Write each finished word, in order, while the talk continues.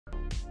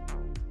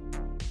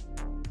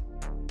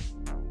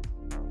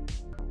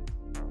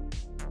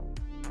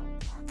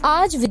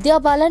आज विद्या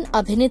बालन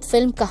अभिनीत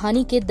फिल्म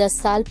कहानी के 10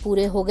 साल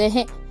पूरे हो गए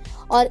हैं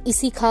और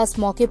इसी खास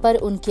मौके पर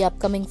उनकी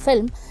अपकमिंग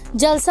फिल्म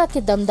जलसा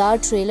के दमदार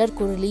ट्रेलर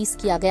को रिलीज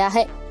किया गया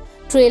है।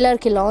 ट्रेलर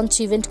के लॉन्च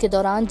इवेंट के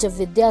दौरान जब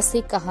विद्या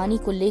से कहानी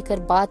को लेकर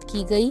बात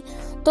की गई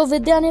तो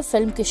विद्या ने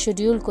फिल्म के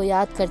शेड्यूल को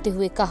याद करते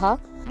हुए कहा,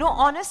 No,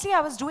 honestly,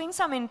 I was doing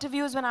some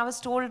interviews when I was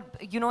told,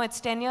 it's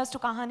 10 years to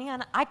Kahani,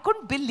 and I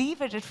couldn't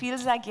believe it. It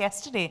feels like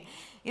yesterday.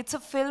 It's a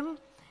film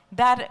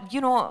that,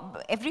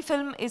 every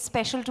film is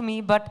special to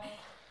me, but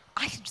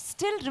I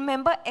still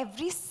remember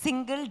every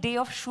single day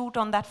of shoot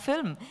on that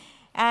film.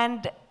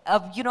 And,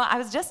 I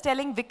was just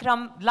telling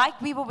Vikram,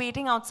 like we were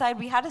waiting outside,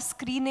 we had a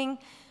screening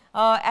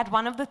at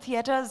one of the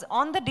theaters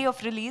on the day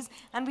of release,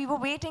 and we were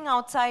waiting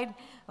outside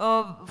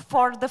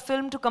for the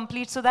film to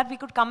complete so that we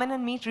could come in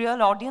and meet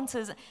real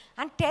audiences.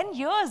 And 10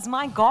 years,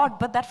 my God,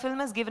 but that film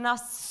has given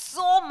us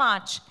so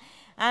much,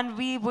 and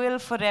we will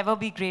forever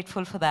be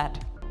grateful for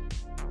that.